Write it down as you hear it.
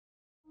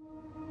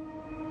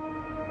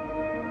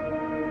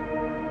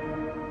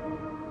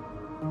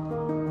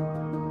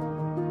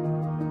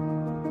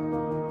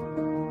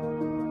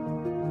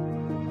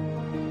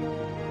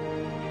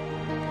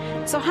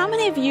So how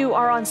many of you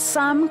are on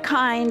some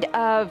kind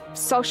of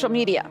social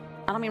media?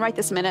 I don't mean right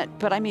this minute,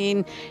 but I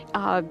mean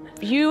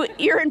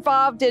you're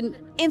involved in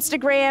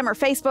Instagram or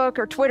Facebook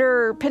or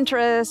Twitter or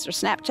Pinterest or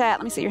Snapchat.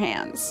 Let me see your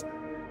hands.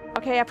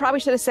 Okay, I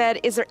probably should have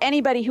said, is there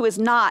anybody who is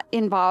not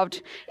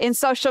involved in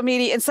social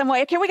media in some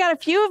way? Okay, we got a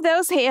few of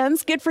those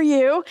hands. Good for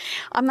you.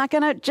 I'm not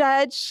going to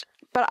judge,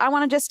 but I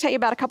want to just tell you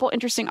about a couple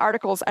interesting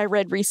articles I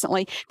read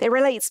recently. They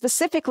relate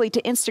specifically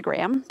to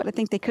Instagram, but I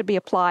think they could be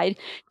applied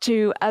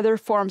to other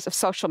forms of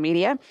social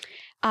media.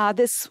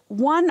 This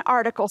one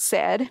article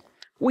said,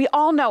 we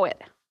all know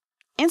it.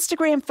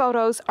 Instagram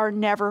photos are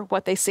never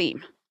what they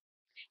seem.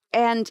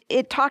 And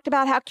it talked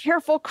about how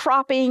careful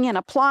cropping and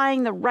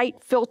applying the right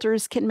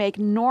filters can make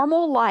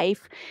normal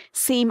life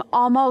seem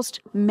almost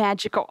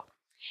magical.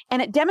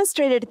 And it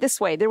demonstrated it this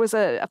way. There was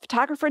a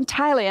photographer in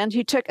Thailand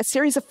who took a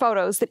series of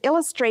photos that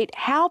illustrate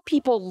how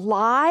people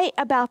lie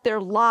about their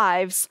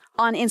lives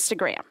on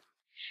Instagram.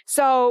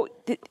 So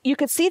you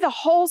could see the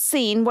whole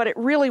scene, what it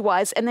really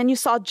was, and then you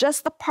saw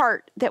just the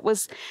part that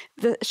was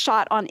the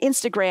shot on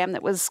Instagram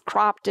that was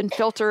cropped and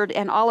filtered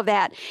and all of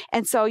that.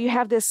 And so you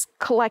have this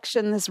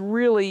collection, this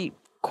really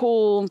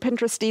cool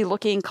Pinteresty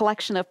looking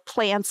collection of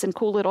plants and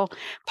cool little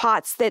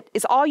pots that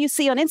is all you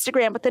see on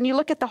Instagram. But then you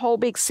look at the whole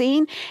big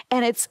scene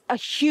and it's a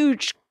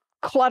huge,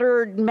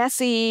 cluttered,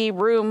 messy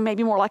room,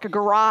 maybe more like a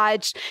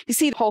garage. You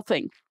see the whole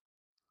thing.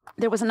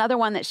 There was another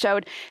one that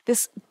showed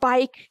this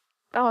bike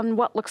on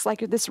what looks like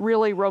this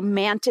really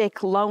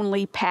romantic,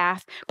 lonely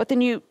path. But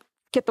then you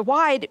get the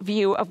wide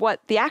view of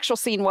what the actual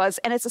scene was,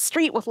 and it's a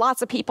street with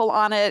lots of people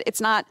on it. It's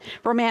not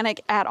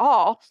romantic at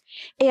all.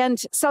 And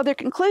so their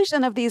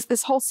conclusion of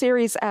this whole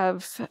series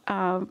of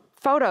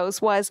photos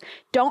was,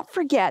 don't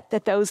forget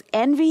that those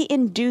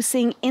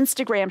envy-inducing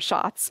Instagram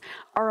shots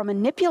are a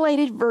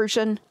manipulated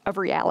version of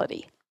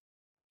reality.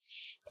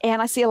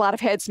 And I see a lot of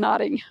heads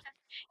nodding.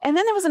 And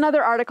then there was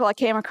another article I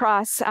came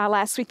across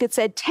last week that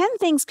said 10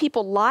 things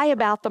people lie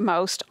about the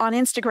most on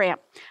Instagram.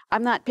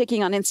 I'm not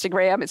picking on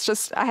Instagram. It's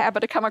just I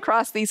happen to come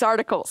across these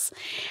articles.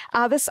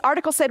 This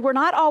article said we're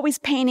not always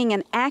painting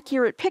an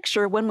accurate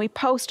picture when we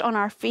post on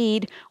our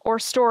feed or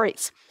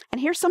stories. And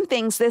here's some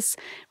things this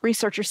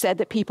researcher said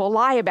that people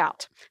lie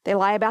about. They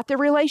lie about their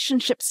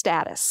relationship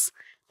status.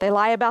 They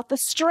lie about the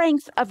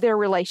strength of their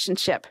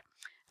relationship.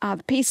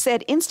 The piece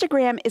said,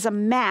 Instagram is a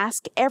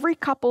mask every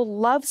couple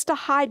loves to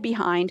hide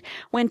behind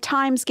when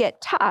times get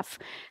tough.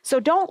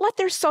 So don't let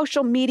their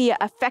social media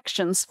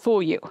affections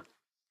fool you.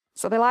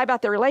 So they lie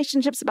about their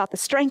relationships, about the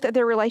strength of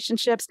their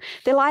relationships.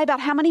 They lie about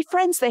how many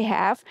friends they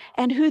have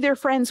and who they're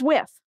friends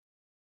with.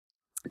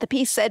 The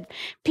piece said,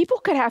 people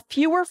could have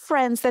fewer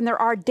friends than there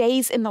are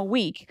days in the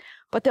week,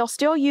 but they'll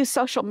still use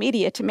social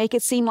media to make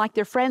it seem like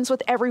they're friends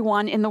with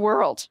everyone in the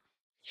world.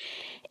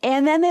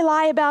 And then they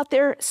lie about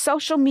their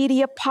social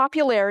media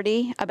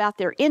popularity, about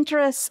their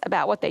interests,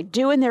 about what they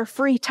do in their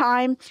free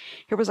time.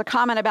 Here was a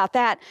comment about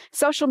that.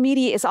 Social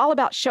media is all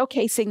about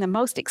showcasing the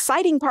most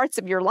exciting parts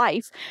of your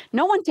life.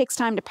 No one takes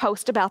time to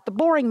post about the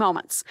boring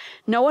moments.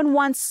 No one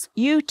wants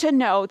you to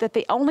know that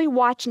they only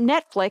watch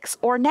Netflix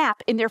or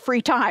nap in their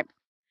free time.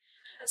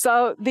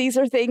 So these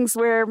are things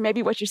where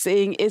maybe what you're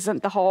seeing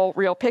isn't the whole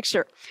real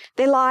picture.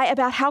 They lie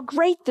about how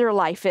great their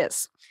life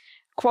is.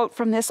 Quote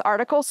from this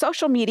article,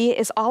 social media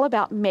is all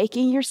about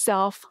making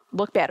yourself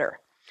look better.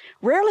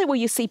 Rarely will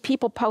you see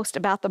people post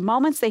about the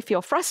moments they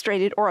feel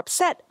frustrated or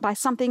upset by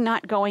something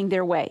not going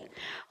their way.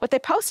 What they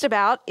post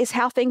about is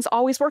how things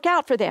always work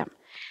out for them.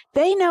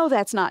 They know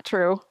that's not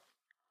true,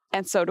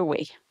 and so do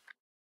we.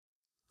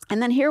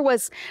 And then here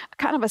was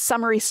kind of a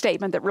summary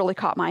statement that really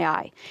caught my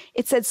eye.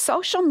 It said,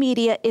 social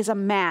media is a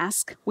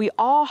mask we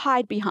all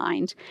hide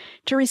behind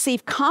to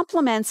receive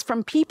compliments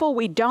from people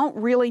we don't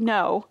really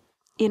know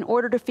in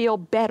order to feel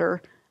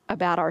better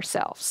about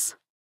ourselves.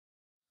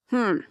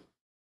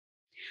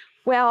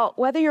 Well,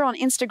 whether you're on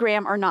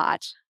Instagram or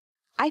not,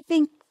 I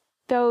think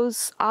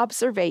those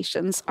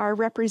observations are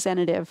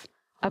representative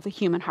of the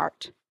human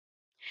heart.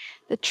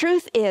 The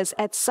truth is,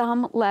 at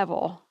some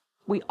level,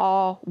 we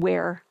all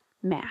wear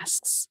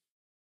masks.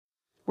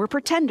 We're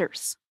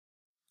pretenders.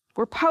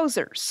 We're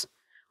posers.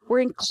 We're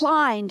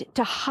inclined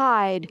to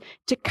hide,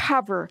 to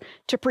cover,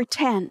 to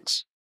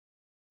pretend.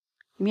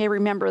 You may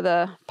remember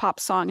the pop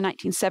song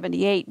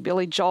 1978,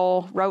 Billy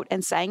Joel wrote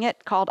and sang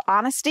it, called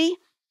Honesty.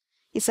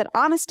 He said,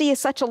 honesty is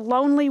such a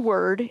lonely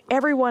word.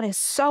 Everyone is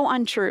so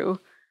untrue.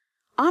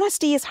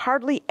 Honesty is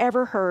hardly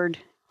ever heard,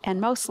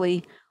 and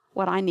mostly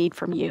what I need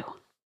from you.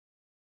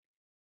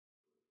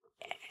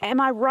 Am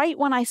I right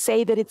when I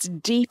say that it's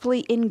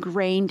deeply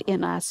ingrained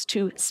in us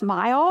to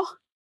smile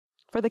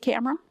for the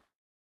camera?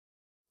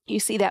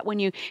 You see that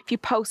if you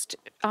post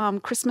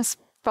Christmas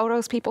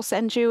photos people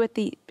send you at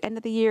the end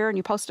of the year and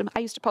you post them. I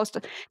used to post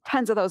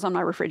tons of those on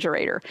my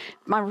refrigerator.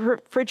 My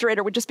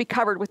refrigerator would just be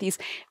covered with these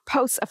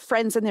posts of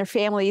friends and their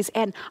families.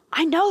 And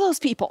I know those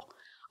people.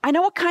 I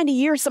know what kind of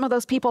year some of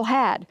those people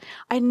had.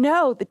 I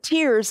know the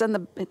tears and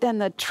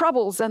the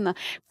troubles and the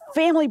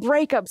family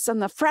breakups and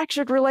the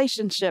fractured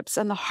relationships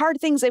and the hard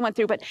things they went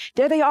through. But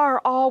there they are,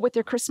 all with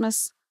their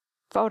Christmas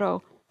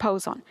photo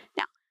pose on.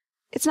 Now,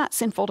 It's not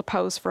sinful to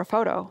pose for a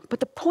photo, but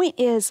the point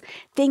is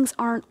things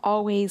aren't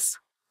always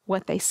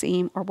what they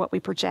seem or what we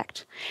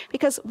project,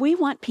 because we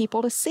want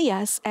people to see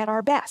us at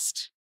our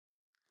best.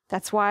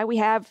 That's why we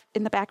have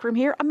in the back room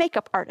here a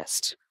makeup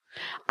artist.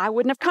 I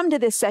wouldn't have come to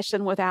this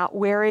session without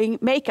wearing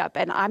makeup,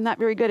 and I'm not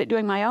very good at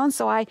doing my own,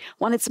 so I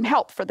wanted some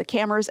help for the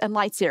cameras and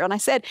lights here. And I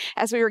said,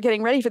 as we were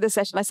getting ready for this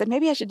session, I said,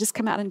 maybe I should just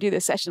come out and do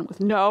this session with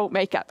no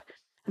makeup.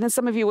 And then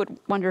some of you would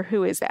wonder,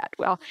 who is that?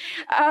 Well,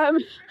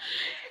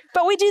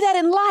 but we do that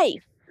in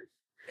life.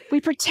 We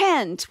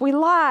pretend, we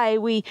lie,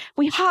 we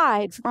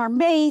hide from our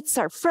mates,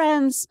 our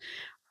friends,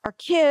 our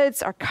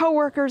kids, our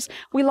coworkers.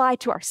 We lie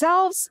to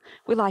ourselves,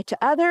 we lie to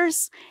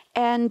others,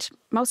 and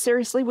most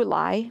seriously, we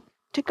lie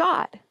to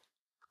God.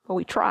 Well,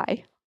 we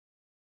try.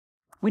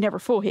 We never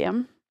fool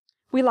him.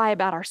 We lie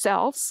about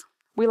ourselves.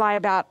 We lie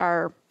about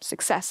our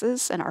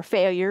successes and our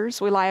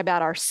failures. We lie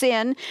about our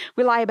sin.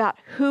 We lie about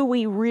who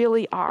we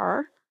really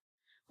are.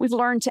 We've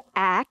learned to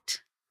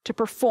act, to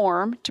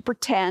perform, to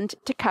pretend,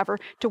 to cover,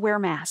 to wear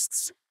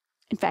masks.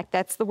 In fact,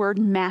 that's the word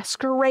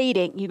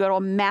masquerading. You go to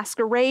a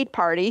masquerade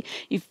party,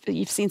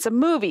 you've seen some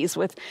movies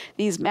with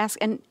these masks,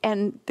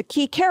 and the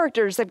key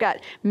characters have got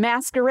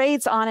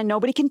masquerades on and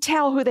nobody can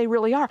tell who they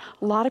really are.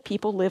 A lot of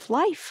people live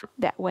life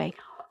that way.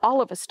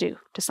 All of us do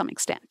to some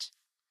extent.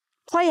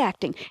 Play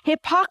acting,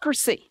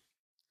 hypocrisy.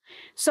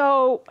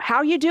 So how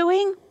are you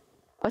doing?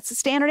 What's the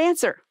standard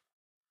answer?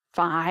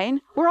 Fine.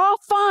 We're all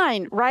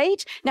fine,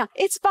 right? Now,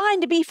 it's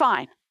fine to be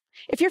fine.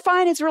 If you're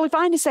fine, it's really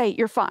fine to say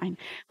you're fine.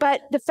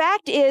 But the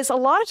fact is, a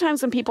lot of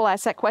times when people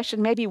ask that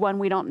question, maybe one,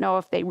 we don't know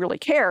if they really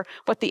care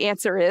what the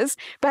answer is.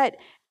 But,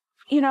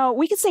 you know,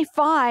 we can say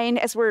fine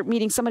as we're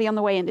meeting somebody on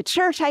the way into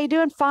church. How you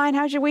doing? Fine.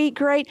 How's your week?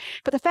 Great.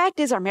 But the fact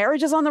is, our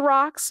marriage is on the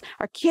rocks.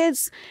 Our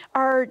kids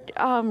are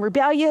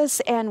rebellious,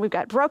 and we've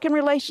got broken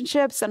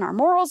relationships, and our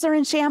morals are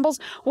in shambles.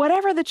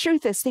 Whatever the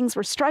truth is, things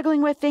we're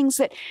struggling with, things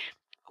that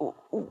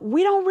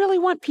we don't really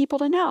want people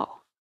to know.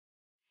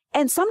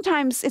 And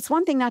sometimes it's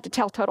one thing not to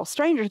tell total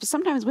strangers, but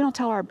sometimes we don't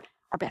tell our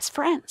best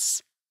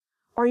friends,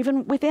 or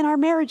even within our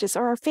marriages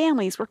or our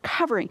families. We're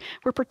covering,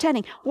 we're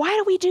pretending. Why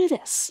do we do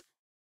this?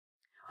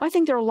 Well, I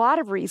think there are a lot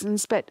of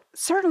reasons, but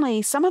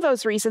certainly some of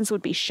those reasons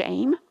would be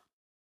shame,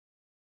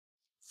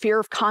 fear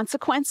of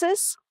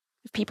consequences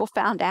if people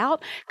found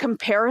out,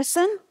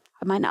 comparison.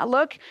 I might not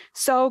look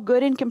so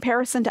good in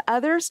comparison to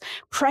others.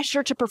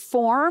 Pressure to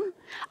perform.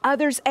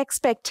 Others'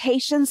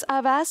 expectations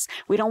of us.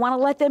 We don't want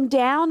to let them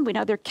down. We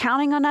know they're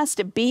counting on us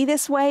to be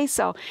this way.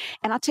 So,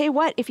 and I'll tell you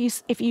what, if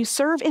you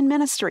serve in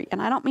ministry,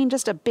 and I don't mean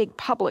just a big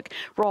public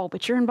role,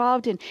 but you're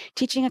involved in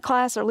teaching a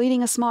class or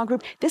leading a small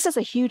group, this is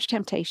a huge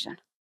temptation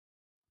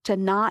to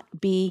not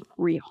be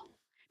real.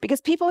 Because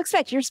people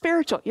expect you're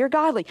spiritual, you're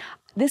godly.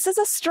 This is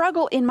a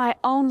struggle in my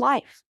own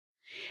life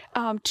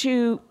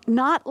to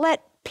not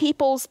let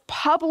people's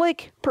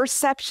public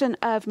perception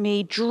of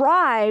me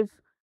drive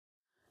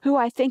who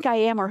I think I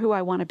am or who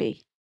I want to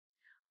be.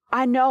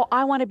 I know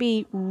I want to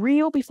be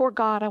real before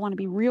God. I want to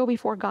be real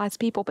before God's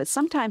people. But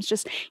sometimes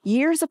just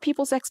years of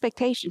people's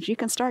expectations, you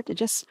can start to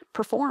just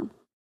perform.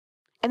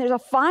 And there's a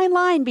fine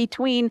line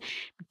between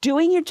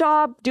doing your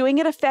job, doing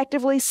it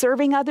effectively,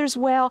 serving others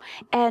well,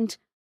 and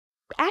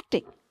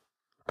acting,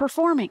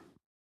 performing.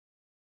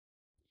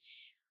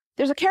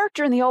 There's a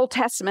character in the Old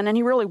Testament, and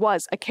he really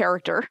was a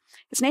character.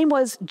 His name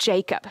was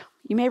Jacob.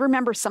 You may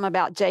remember some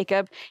about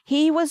Jacob.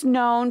 He was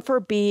known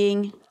for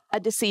being a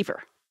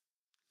deceiver,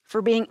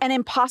 for being an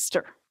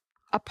imposter,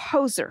 a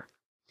poser.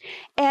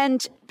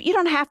 And you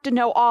don't have to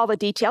know all the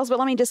details, but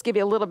let me just give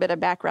you a little bit of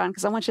background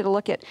because I want you to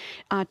look at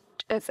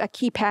a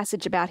key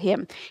passage about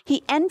him.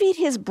 He envied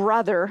his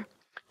brother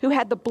who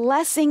had the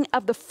blessing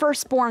of the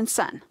firstborn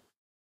son.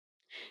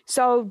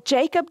 So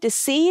Jacob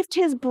deceived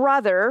his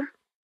brother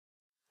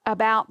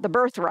about the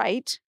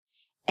birthright,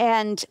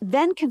 and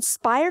then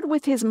conspired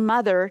with his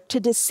mother to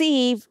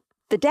deceive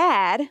the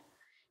dad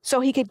so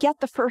he could get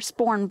the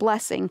firstborn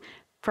blessing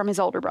from his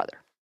older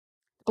brother.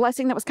 The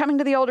blessing that was coming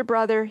to the older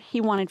brother,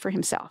 he wanted for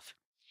himself.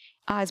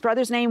 His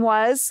brother's name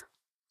was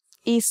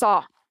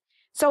Esau.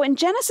 So in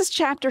Genesis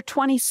chapter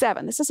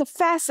 27, this is a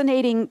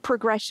fascinating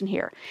progression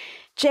here.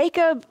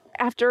 Jacob,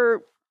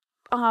 after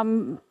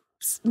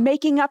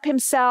making up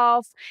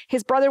himself.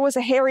 His brother was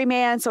a hairy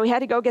man, so he had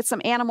to go get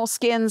some animal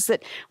skins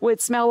that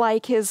would smell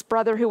like his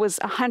brother, who was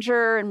a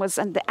hunter and was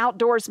the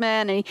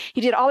outdoorsman. And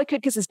he did all he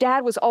could because his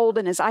dad was old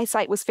and his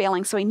eyesight was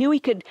failing. So he knew he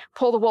could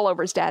pull the wool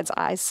over his dad's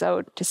eyes,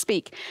 so to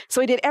speak.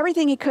 So he did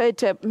everything he could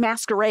to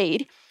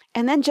masquerade.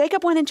 And then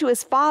Jacob went into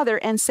his father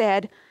and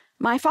said,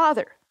 "My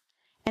father."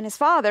 And his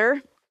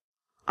father,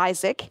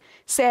 Isaac,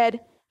 said,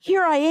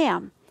 "Here I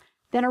am."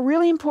 Then a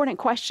really important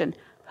question: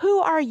 "Who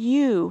are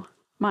you,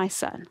 my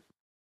son?"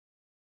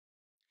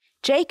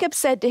 Jacob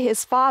said to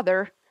his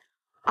father,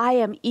 "I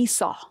am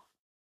Esau,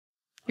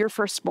 your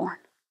firstborn."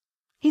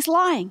 He's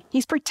lying.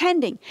 He's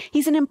pretending.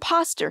 He's an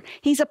imposter.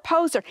 He's a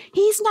poser.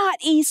 He's not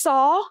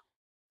Esau.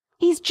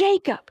 He's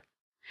Jacob.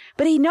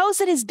 But he knows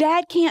that his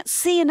dad can't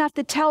see enough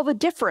to tell the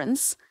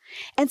difference.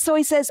 And so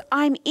he says,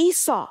 "I'm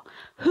Esau."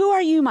 "Who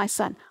are you, my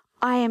son?"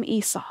 "I am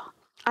Esau."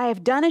 I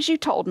have done as you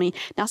told me.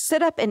 Now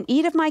sit up and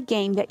eat of my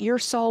game that your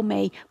soul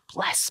may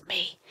bless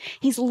me.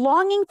 He's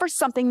longing for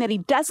something that he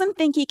doesn't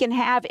think he can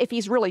have if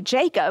he's really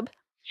Jacob.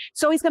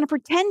 So he's going to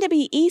pretend to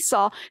be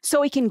Esau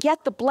so he can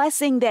get the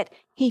blessing that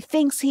he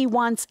thinks he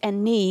wants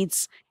and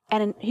needs.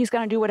 And he's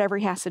going to do whatever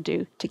he has to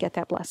do to get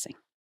that blessing.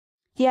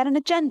 He had an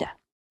agenda.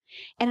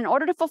 And in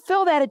order to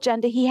fulfill that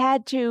agenda, he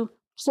had to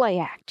play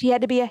act. He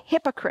had to be a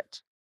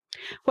hypocrite.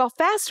 Well,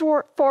 fast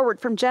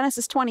forward from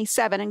Genesis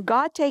 27, and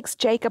God takes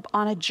Jacob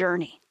on a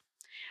journey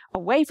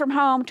away from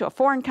home to a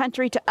foreign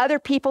country to other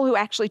people who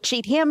actually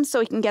cheat him so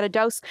he can get a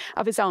dose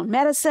of his own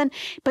medicine.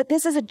 But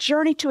this is a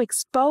journey to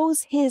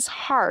expose his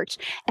heart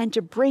and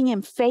to bring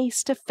him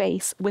face to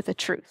face with the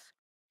truth.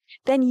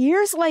 Then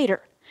years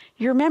later,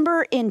 you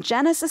remember in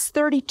Genesis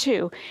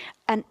 32,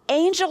 an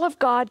angel of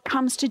God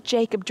comes to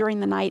Jacob during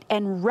the night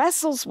and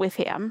wrestles with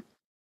him.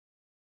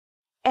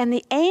 And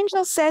the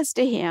angel says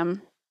to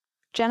him,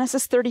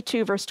 Genesis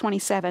 32, verse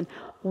 27,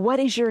 what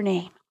is your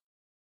name?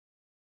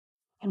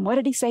 And what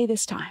did he say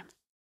this time?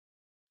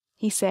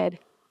 He said,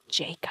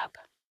 Jacob.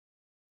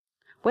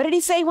 What did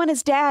he say when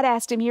his dad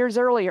asked him years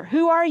earlier,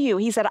 who are you?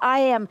 He said, I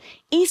am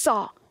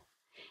Esau.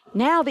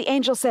 Now the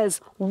angel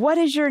says, what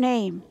is your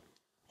name?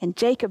 And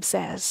Jacob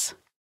says,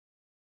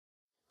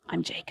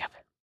 I'm Jacob.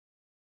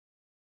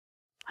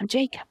 I'm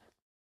Jacob.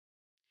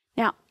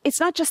 Now, it's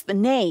not just the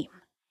name.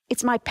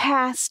 It's my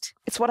past.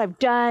 It's what I've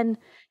done.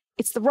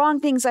 It's the wrong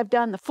things I've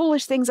done, the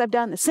foolish things I've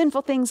done, the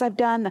sinful things I've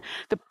done.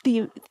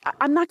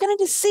 I'm not going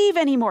to deceive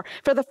anymore.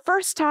 For the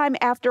first time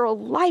after a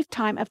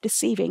lifetime of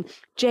deceiving,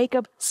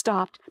 Jacob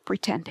stopped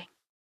pretending.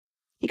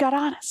 He got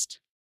honest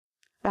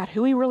about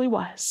who he really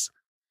was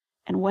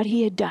and what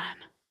he had done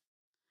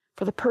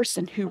for the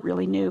person who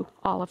really knew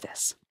all of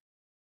this.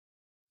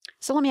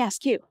 So let me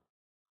ask you,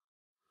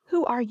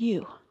 who are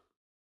you?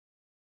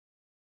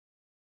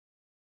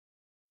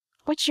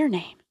 What's your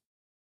name?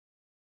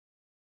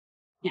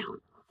 Now,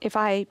 if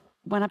I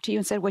went up to you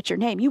and said, what's your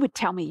name? You would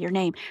tell me your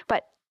name.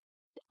 But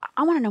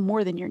I want to know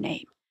more than your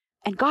name.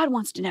 And God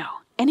wants to know.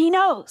 And he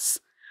knows.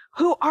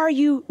 Who are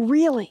you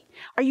really?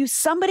 Are you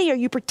somebody? Are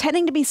you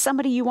pretending to be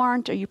somebody you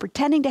aren't? Are you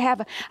pretending to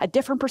have a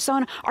different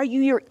persona? Are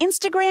you your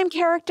Instagram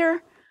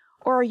character?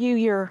 Or are you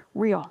your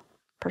real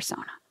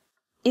persona?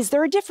 Is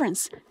there a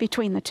difference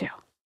between the two?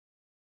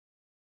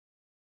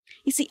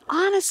 You see,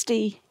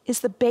 honesty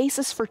is the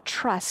basis for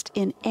trust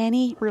in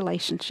any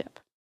relationship.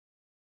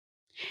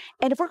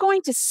 And if we're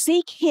going to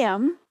seek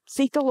him,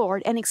 seek the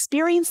Lord, and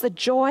experience the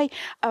joy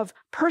of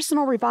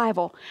personal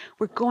revival,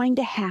 we're going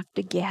to have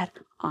to get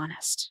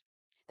honest.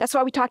 That's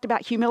why we talked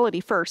about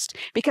humility first,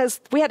 because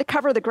we had to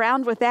cover the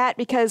ground with that,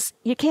 because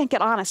you can't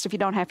get honest if you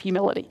don't have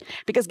humility.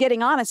 Because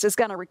getting honest is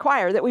going to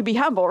require that we be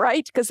humble,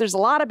 right? Because there's a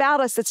lot about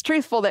us that's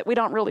truthful that we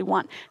don't really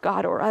want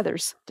God or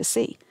others to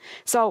see.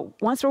 So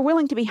once we're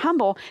willing to be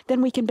humble,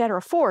 then we can better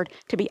afford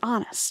to be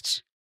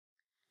honest.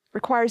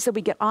 Requires that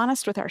we get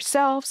honest with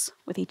ourselves,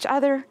 with each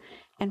other,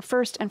 and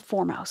first and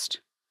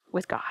foremost,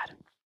 with God.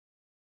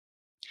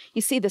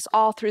 You see this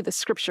all through the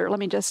scripture. Let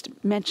me just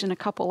mention a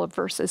couple of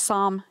verses.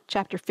 Psalm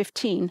chapter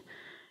 15,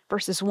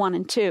 verses 1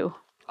 and 2.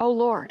 O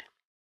Lord,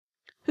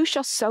 who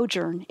shall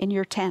sojourn in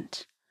your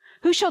tent?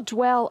 Who shall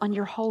dwell on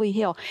your holy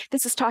hill?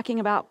 This is talking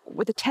about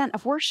with the tent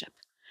of worship,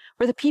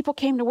 where the people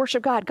came to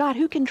worship God. God,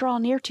 who can draw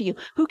near to you?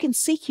 Who can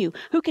seek you?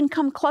 Who can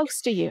come close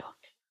to you?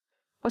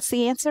 What's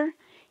the answer?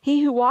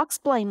 He who walks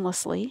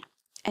blamelessly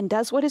and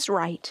does what is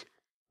right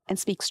and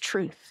speaks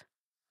truth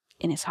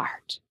in his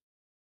heart.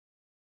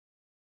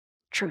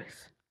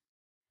 Truth.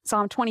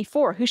 Psalm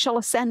 24, who shall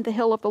ascend the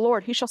hill of the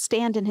Lord? Who shall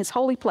stand in his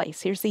holy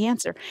place? Here's the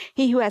answer.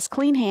 He who has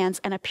clean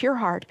hands and a pure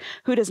heart,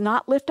 who does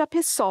not lift up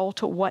his soul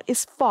to what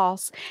is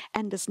false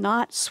and does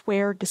not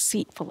swear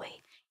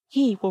deceitfully.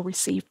 He will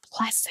receive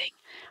blessing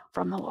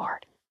from the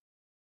Lord.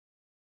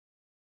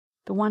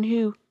 The one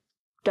who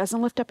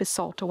doesn't lift up his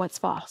soul to what's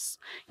false.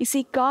 You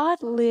see,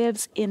 God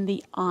lives in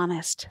the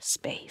honest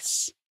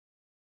space.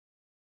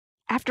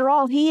 After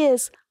all, he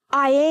is,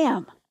 I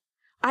am.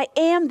 I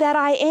am that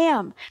I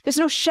am. There's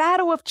no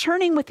shadow of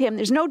turning with him.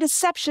 There's no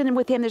deception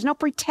with him. There's no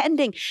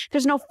pretending.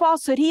 There's no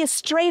falsehood. He is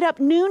straight up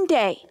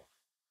noonday.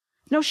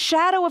 No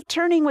shadow of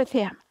turning with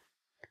him.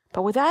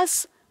 But with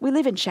us, we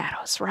live in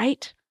shadows,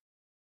 right?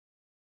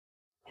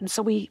 And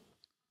so we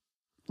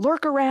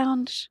lurk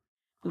around.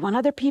 We want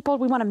other people.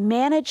 We want to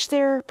manage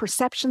their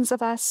perceptions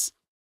of us.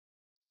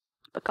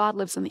 But God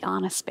lives in the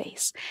honest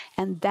space.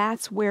 And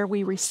that's where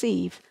we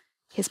receive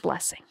his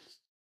blessing.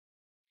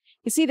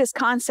 You see this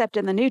concept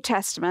in the New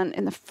Testament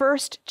in the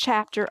first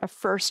chapter of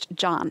 1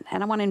 John.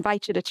 And I want to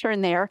invite you to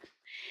turn there.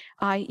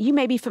 You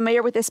may be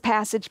familiar with this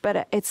passage,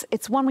 but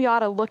it's one we ought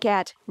to look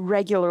at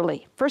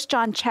regularly. 1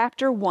 John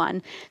chapter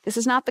 1. This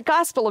is not the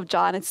Gospel of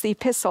John. It's the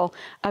Epistle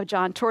of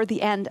John toward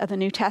the end of the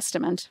New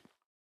Testament.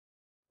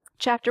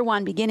 Chapter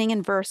 1, beginning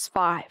in verse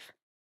 5.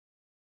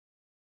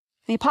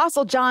 The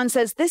Apostle John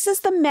says, "This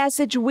is the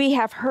message we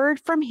have heard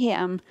from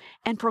him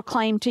and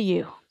proclaimed to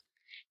you,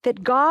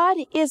 that God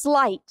is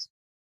light,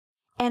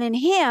 and in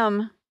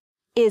him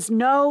is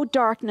no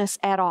darkness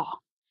at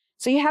all.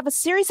 So you have a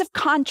series of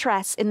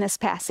contrasts in this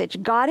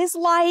passage. God is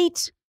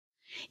light.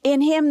 In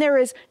him there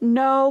is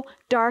no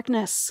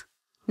darkness,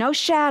 no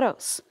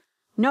shadows,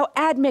 no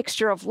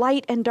admixture of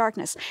light and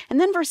darkness. And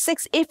then verse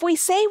 6, if we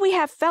say we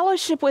have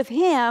fellowship with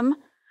him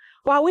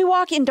while we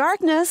walk in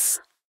darkness,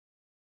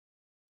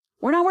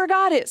 we're not where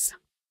God is.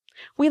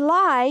 We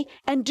lie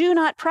and do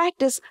not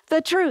practice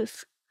the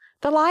truth.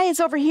 The lie is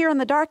over here in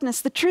the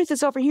darkness. The truth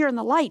is over here in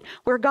the light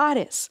where God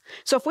is.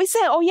 So if we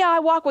say, oh yeah, I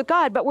walk with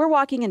God, but we're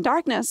walking in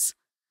darkness,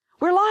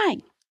 we're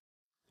lying.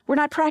 We're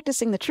not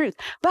practicing the truth.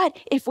 But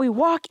if we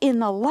walk in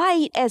the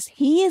light as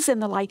he is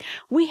in the light,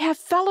 we have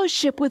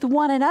fellowship with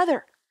one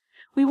another.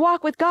 We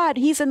walk with God.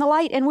 He's in the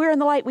light and we're in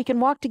the light. We can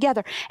walk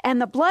together.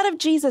 And the blood of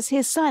Jesus,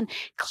 his son,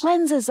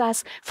 cleanses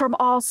us from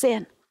all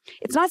sin.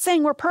 It's not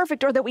saying we're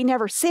perfect or that we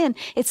never sin.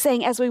 It's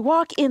saying as we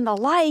walk in the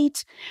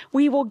light,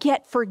 we will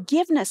get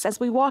forgiveness. As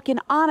we walk in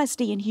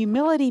honesty and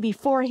humility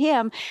before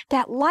him,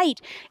 that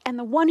light and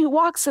the one who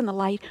walks in the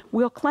light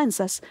will cleanse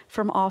us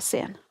from all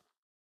sin.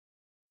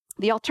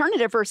 The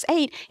alternative, verse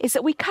 8, is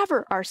that we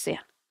cover our sin.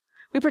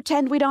 We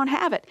pretend we don't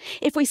have it.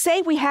 If we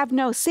say we have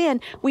no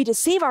sin, we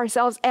deceive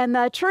ourselves, and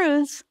the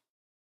truth,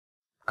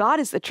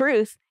 God is the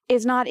truth,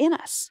 is not in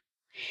us.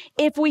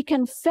 If we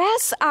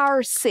confess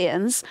our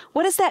sins,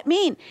 what does that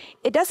mean?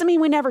 It doesn't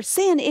mean we never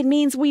sin. It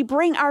means we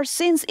bring our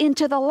sins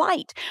into the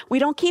light. We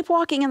don't keep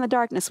walking in the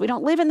darkness. We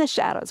don't live in the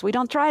shadows. We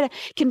don't try to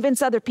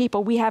convince other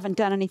people we haven't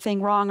done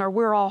anything wrong or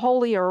we're all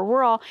holy or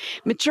we're all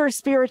mature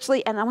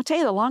spiritually. And I'm going to tell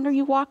you, the longer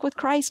you walk with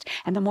Christ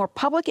and the more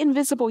public and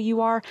visible you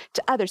are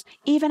to others,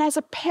 even as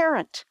a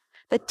parent,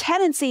 the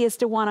tendency is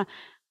to want to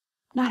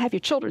not have your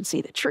children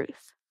see the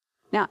truth.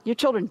 Now, your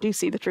children do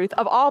see the truth.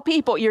 Of all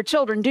people, your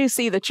children do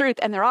see the truth,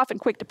 and they're often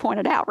quick to point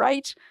it out,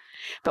 right?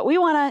 But we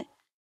want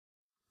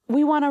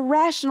to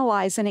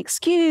rationalize and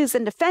excuse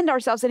and defend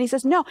ourselves. And he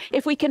says, no,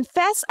 if we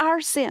confess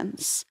our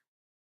sins,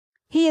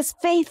 he is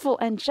faithful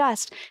and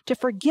just to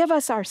forgive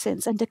us our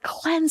sins and to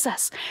cleanse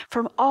us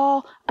from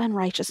all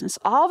unrighteousness.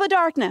 All the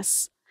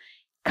darkness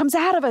comes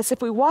out of us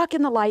if we walk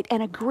in the light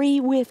and agree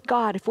with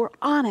God, if we're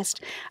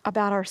honest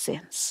about our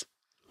sins.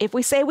 If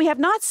we say we have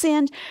not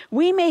sinned,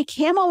 we make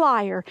him a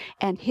liar,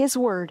 and his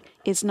word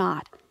is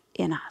not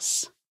in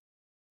us.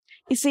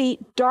 You see,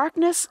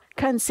 darkness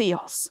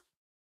conceals,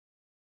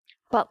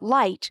 but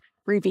light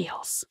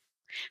reveals.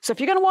 So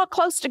if you're going to walk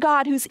close to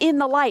God who's in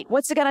the light,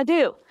 what's it going to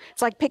do?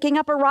 It's like picking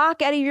up a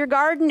rock out of your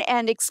garden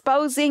and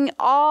exposing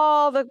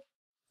all the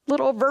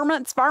little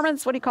varmints,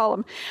 what do you call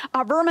them?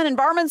 Vermin and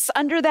varmints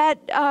under that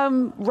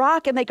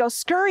rock, and they go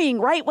scurrying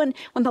right when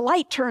the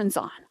light turns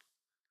on.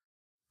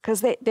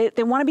 Because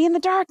they want to be in the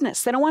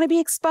darkness. They don't want to be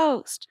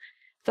exposed.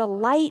 The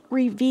light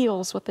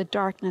reveals what the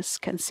darkness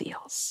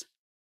conceals.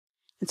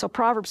 And so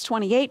Proverbs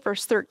 28,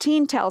 verse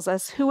 13 tells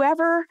us,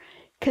 whoever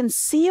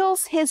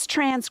conceals his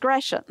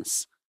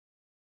transgressions,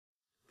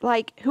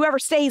 like whoever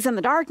stays in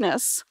the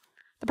darkness,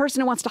 the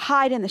person who wants to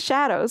hide in the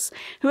shadows,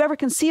 whoever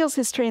conceals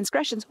his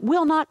transgressions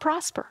will not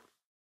prosper.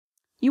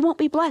 You won't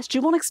be blessed.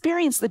 You won't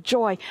experience the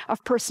joy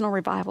of personal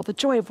revival, the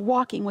joy of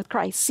walking with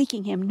Christ,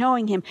 seeking him,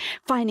 knowing him,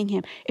 finding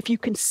him, if you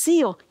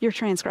conceal your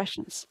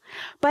transgressions.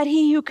 But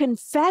he who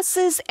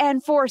confesses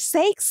and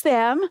forsakes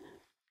them,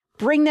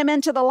 bring them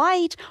into the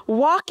light,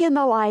 walk in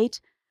the light,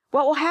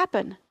 what will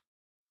happen?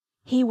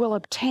 He will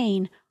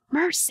obtain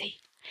mercy.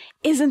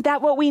 Isn't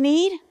that what we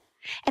need?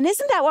 And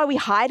isn't that why we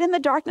hide in the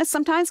darkness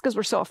sometimes? Because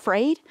we're so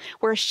afraid,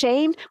 we're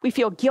ashamed, we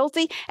feel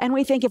guilty, and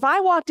we think if I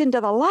walked into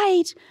the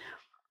light,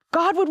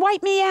 God would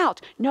wipe me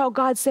out. No,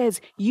 God says,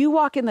 you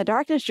walk in the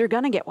darkness, you're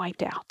going to get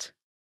wiped out.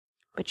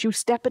 But you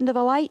step into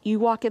the light, you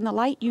walk in the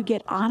light, you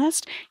get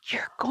honest,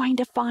 you're going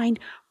to find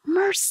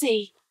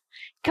mercy,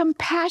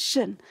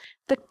 compassion,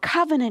 the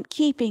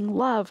covenant-keeping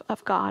love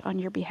of God on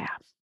your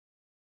behalf.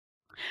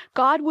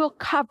 God will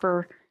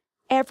cover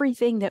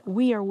everything that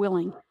we are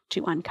willing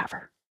to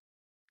uncover.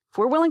 If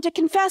we're willing to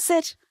confess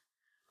it,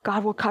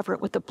 God will cover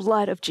it with the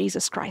blood of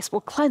Jesus Christ, will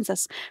cleanse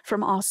us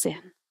from all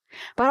sin.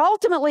 But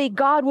ultimately,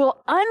 God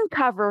will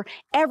uncover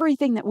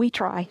everything that we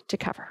try to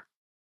cover.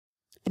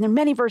 And there are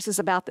many verses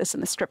about this in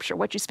the scripture.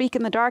 What you speak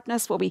in the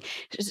darkness will be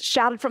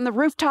shouted from the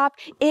rooftop.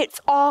 It's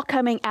all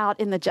coming out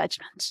in the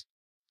judgment.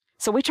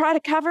 So we try to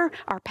cover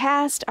our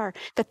past,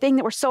 the thing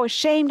that we're so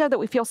ashamed of, that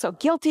we feel so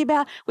guilty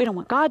about. We don't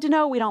want God to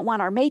know. We don't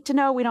want our mate to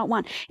know. We don't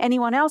want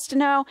anyone else to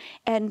know.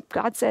 And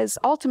God says,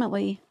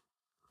 ultimately,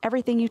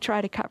 everything you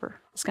try to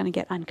cover is going to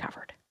get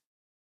uncovered.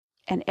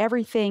 And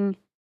everything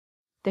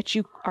that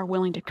you are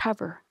willing to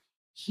cover,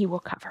 he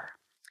will cover.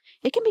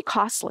 It can be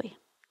costly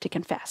to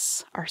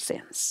confess our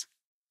sins,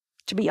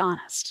 to be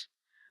honest.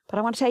 But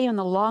I want to tell you, in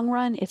the long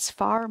run, it's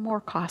far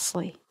more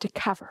costly to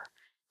cover,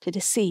 to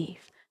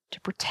deceive, to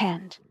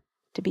pretend,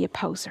 to be a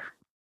poser.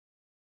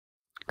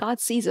 God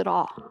sees it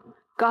all.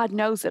 God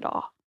knows it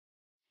all.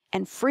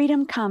 And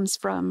freedom comes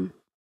from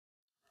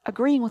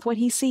agreeing with what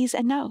he sees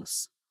and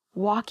knows,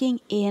 walking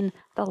in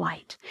the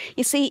light.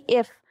 You see,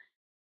 if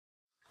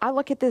I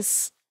look at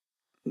this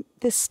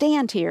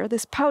stand here,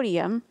 this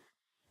podium,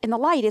 in the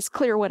light, it's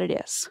clear what it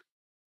is.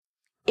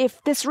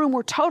 if this room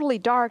were totally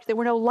dark, there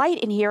were no light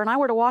in here, and I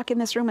were to walk in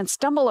this room and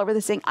stumble over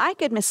this thing, I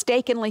could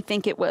mistakenly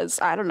think it was,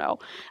 I don't know,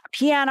 a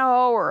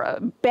piano or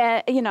a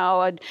bed,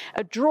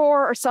 a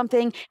drawer or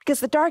something, because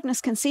the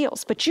darkness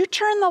conceals. But you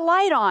turn the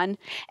light on,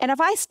 and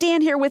if I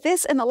stand here with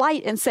this in the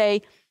light and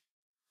say,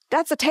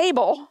 that's a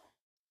table,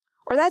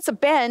 or that's a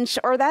bench,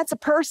 or that's a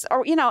purse,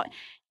 or,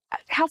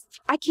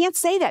 I can't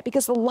say that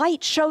because the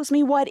light shows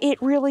me what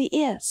it really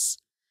is.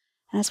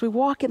 And as we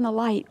walk in the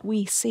light,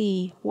 we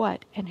see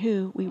what and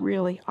who we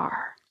really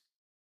are.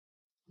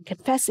 And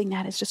confessing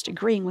that is just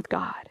agreeing with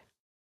God.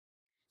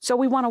 So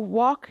we want to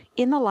walk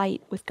in the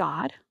light with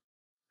God.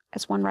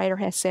 As one writer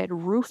has said,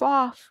 roof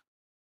off,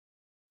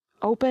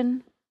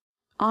 open,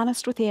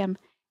 honest with Him.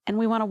 And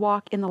we want to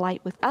walk in the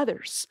light with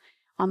others.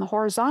 On the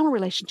horizontal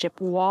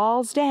relationship,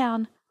 walls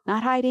down,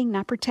 not hiding,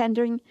 not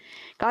pretending.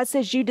 God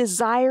says you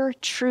desire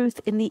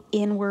truth in the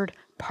inward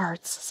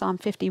parts. Psalm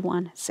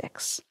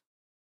 51:6.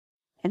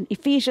 And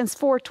Ephesians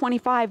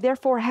 4:25,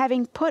 therefore,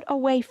 having put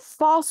away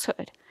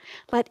falsehood,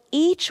 let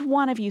each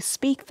one of you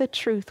speak the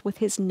truth with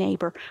his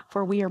neighbor,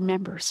 for we are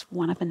members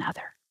one of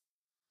another.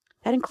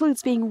 That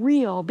includes being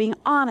real, being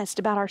honest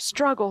about our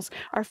struggles,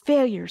 our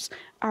failures,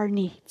 our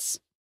needs.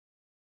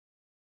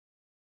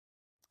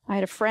 I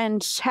have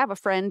a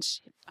friend,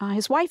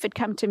 his wife had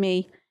come to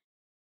me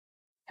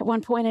at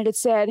one point and had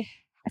said,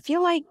 I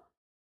feel like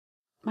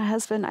my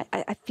husband,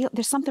 I feel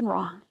there's something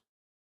wrong.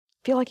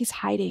 I feel like he's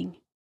hiding.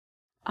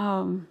 He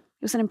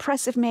was an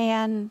impressive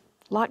man,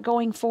 a lot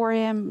going for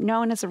him,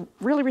 known as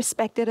really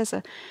respected as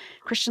a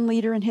Christian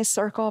leader in his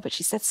circle, but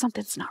she said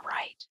something's not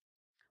right.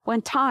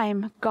 One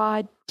time,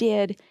 God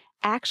did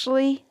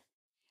actually,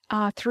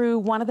 through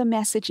one of the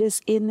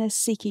messages in this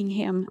Seeking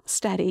Him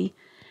study,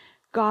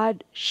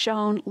 God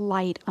shone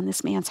light on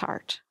this man's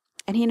heart.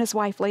 And he and his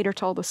wife later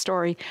told the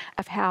story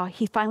of how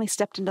he finally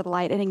stepped into the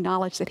light and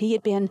acknowledged that he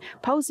had been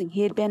posing.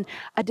 He had been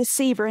a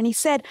deceiver. And he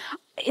said,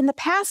 in the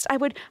past,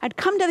 I'd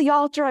come to the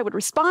altar, I would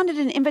respond to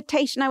an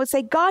invitation, I would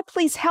say, God,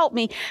 please help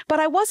me. But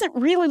I wasn't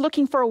really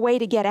looking for a way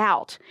to get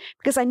out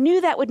because I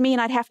knew that would mean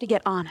I'd have to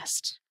get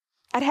honest.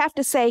 I'd have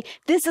to say,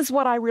 this is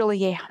what I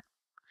really am.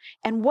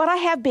 And what I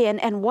have been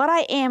and what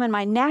I am in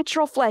my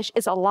natural flesh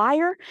is a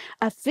liar,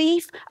 a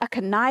thief, a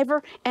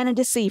conniver, and a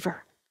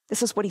deceiver.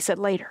 This is what he said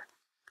later.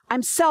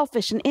 I'm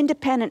selfish and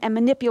independent and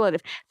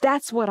manipulative.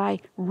 That's what I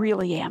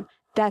really am.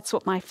 That's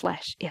what my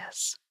flesh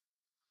is.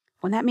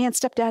 When that man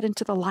stepped out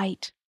into the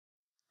light,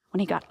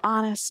 when he got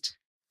honest,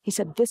 he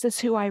said, this is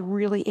who I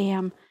really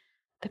am.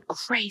 The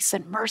grace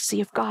and mercy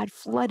of God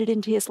flooded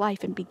into his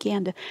life and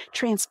began to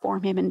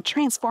transform him and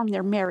transform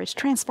their marriage,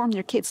 transform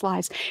their kids'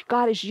 lives.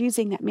 God is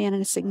using that man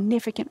in a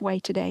significant way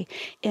today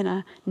in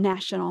a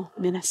national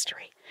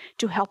ministry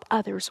to help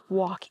others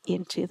walk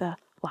into the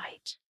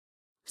light.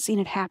 I've seen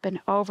it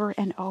happen over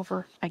and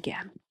over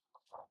again.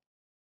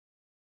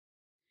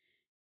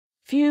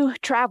 If you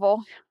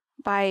travel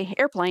by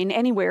airplane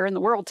anywhere in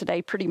the world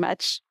today, pretty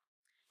much,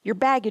 your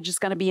baggage is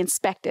going to be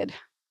inspected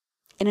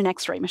in an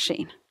X-ray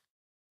machine.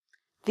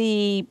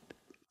 The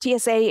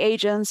TSA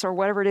agents or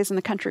whatever it is in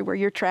the country where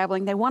you're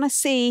traveling, they want to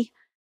see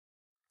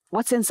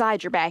what's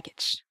inside your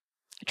baggage.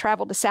 I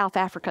traveled to South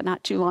Africa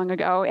not too long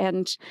ago,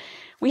 and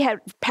we had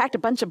packed a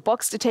bunch of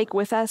books to take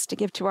with us to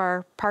give to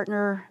our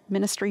partner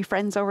ministry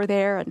friends over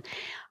there. And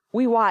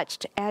we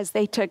watched as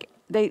they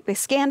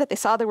scanned it, they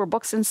saw there were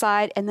books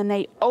inside, and then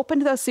they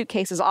opened those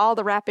suitcases, all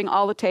the wrapping,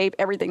 all the tape,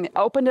 everything. They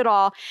opened it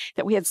all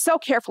that we had so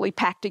carefully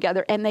packed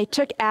together, and they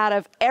took out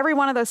of every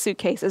one of those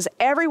suitcases,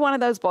 every one of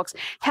those books,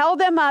 held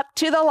them up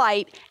to the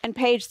light and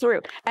paged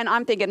through. And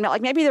I'm thinking,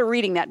 like, maybe they're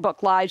reading that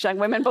book, Lies Young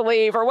Women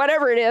Believe, or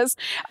whatever it is.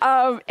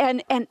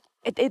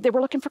 They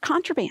were looking for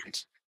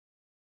contraband.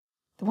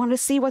 They wanted to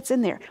see what's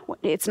in there.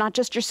 It's not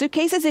just your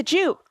suitcases, it's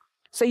you.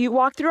 So you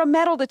walk through a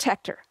metal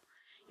detector.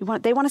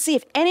 They want to see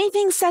if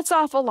anything sets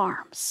off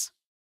alarms.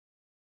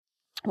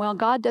 Well,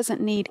 God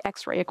doesn't need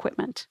X-ray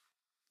equipment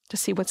to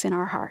see what's in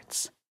our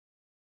hearts.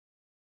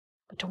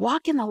 But to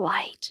walk in the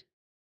light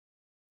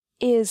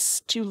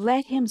is to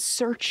let Him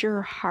search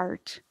your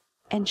heart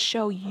and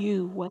show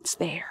you what's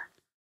there.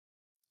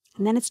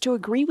 And then it's to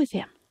agree with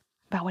Him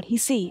about what He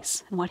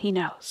sees and what He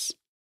knows.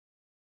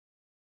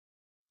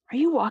 Are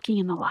you walking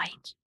in the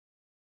light?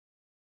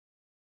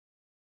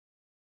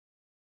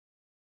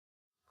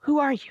 Who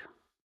are you?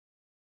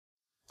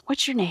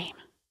 What's your name?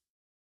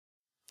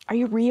 Are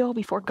you real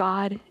before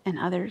God and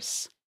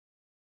others?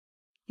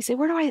 You say,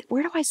 where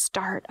do I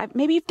start?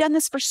 Maybe you've done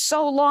this for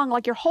so long,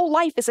 like your whole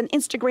life is an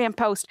Instagram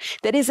post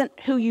that isn't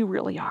who you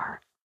really are.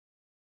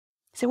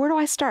 You say, where do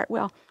I start?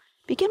 Well,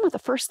 begin with the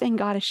first thing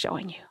God is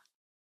showing you.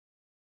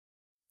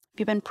 Have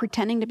you been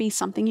pretending to be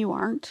something you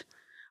aren't?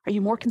 Are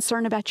you more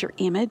concerned about your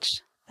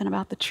image than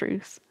about the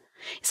truth?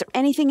 Is there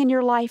anything in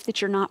your life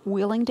that you're not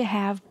willing to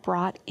have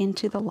brought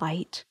into the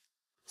light?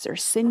 Is there a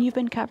sin you've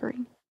been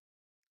covering?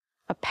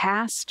 A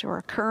past or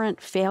a current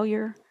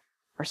failure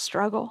or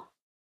struggle?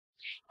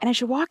 And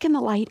as you walk in the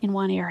light in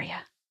one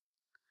area,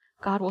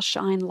 God will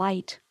shine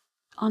light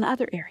on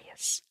other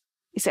areas.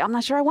 You say, I'm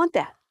not sure I want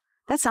that.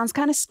 That sounds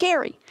kind of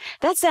scary.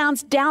 That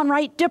sounds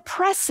downright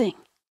depressing.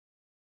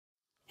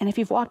 And if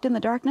you've walked in the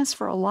darkness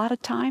for a lot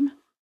of time,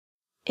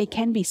 it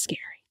can be scary.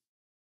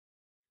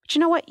 But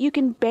you know what? You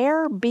can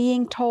bear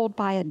being told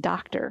by a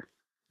doctor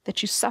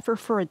that you suffer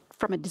from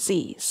a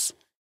disease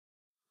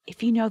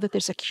if you know that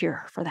there's a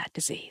cure for that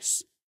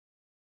disease.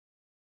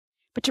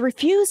 But to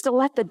refuse to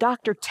let the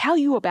doctor tell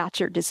you about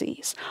your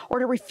disease, or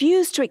to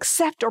refuse to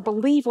accept or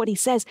believe what he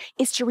says,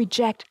 is to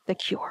reject the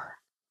cure,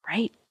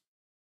 right?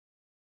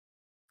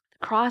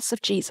 The cross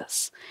of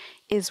Jesus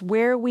is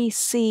where we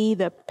see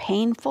the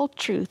painful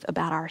truth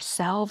about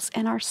ourselves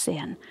and our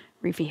sin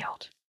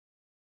revealed.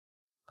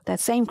 But that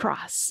same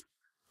cross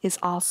is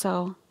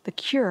also the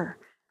cure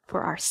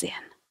for our sin.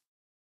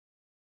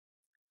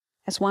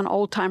 As one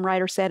old-time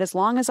writer said, as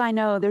long as I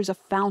know there's a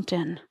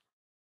fountain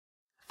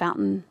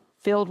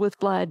filled with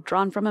blood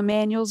drawn from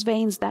Emmanuel's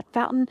veins, that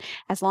fountain,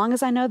 as long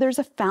as I know there's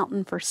a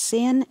fountain for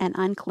sin and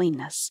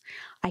uncleanness,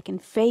 I can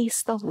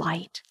face the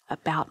light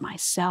about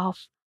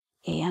myself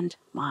and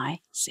my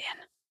sin.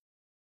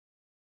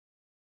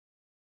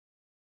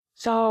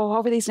 So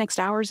over these next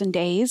hours and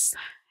days,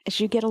 as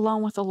you get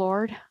alone with the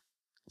Lord,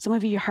 some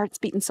of you, your heart's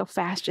beating so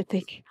fast, you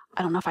think,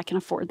 I don't know if I can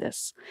afford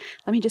this.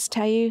 Let me just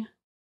tell you,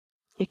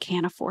 you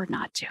can't afford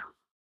not to.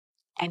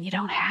 And you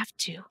don't have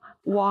to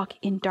walk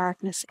in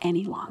darkness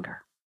any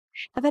longer.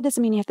 Now, that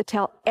doesn't mean you have to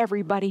tell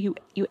everybody who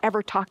you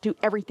ever talk to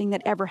everything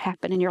that ever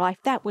happened in your life.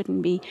 That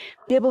wouldn't be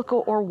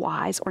biblical or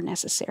wise or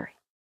necessary.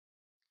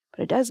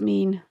 But it does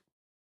mean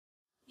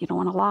you don't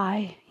want to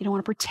lie. You don't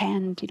want to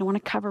pretend. You don't want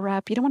to cover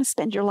up. You don't want to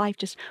spend your life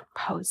just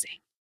posing,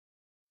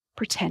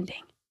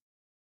 pretending.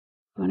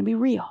 You want to be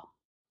real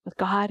with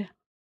God,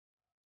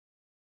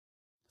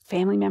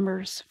 family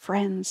members,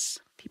 friends,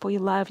 people you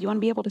love. You want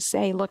to be able to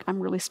say, look,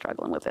 I'm really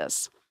struggling with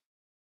this.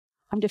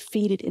 I'm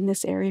defeated in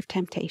this area of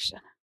temptation.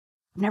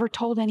 I've never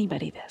told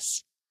anybody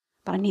this,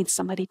 but I need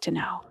somebody to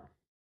know.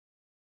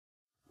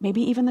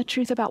 Maybe even the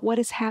truth about what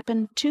has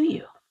happened to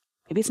you.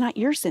 Maybe it's not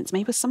your sins.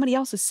 Maybe it's somebody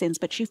else's sins,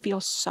 but you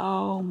feel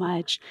so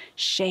much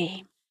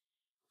shame.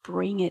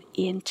 Bring it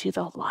into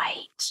the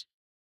light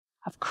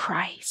of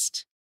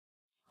Christ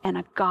and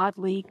a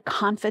godly,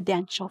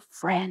 confidential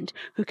friend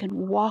who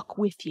can walk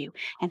with you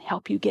and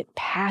help you get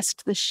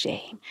past the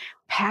shame,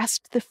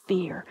 past the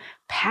fear,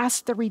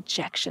 past the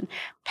rejection,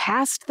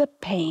 past the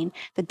pain.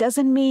 That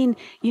doesn't mean,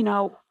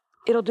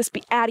 it'll just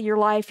be out of your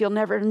life. It'll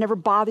never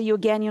bother you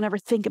again. You'll never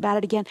think about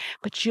it again.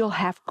 But you'll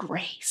have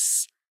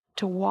grace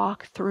to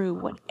walk through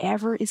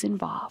whatever is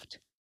involved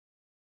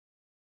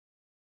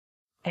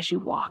as you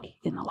walk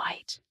in the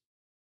light.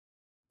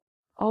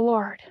 Oh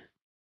Lord,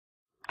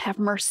 have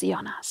mercy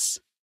on us.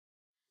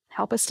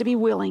 Help us to be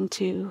willing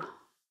to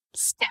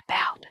step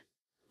out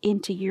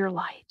into your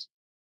light.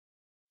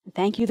 And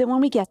thank you that when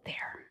we get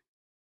there,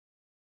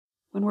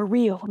 when we're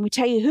real, when we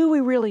tell you who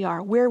we really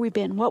are, where we've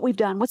been, what we've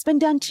done, what's been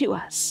done to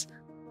us,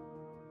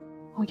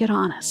 when we get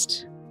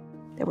honest,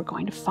 that we're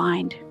going to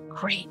find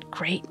great,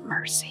 great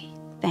mercy.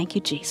 Thank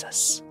you,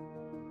 Jesus.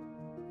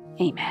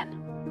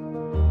 Amen.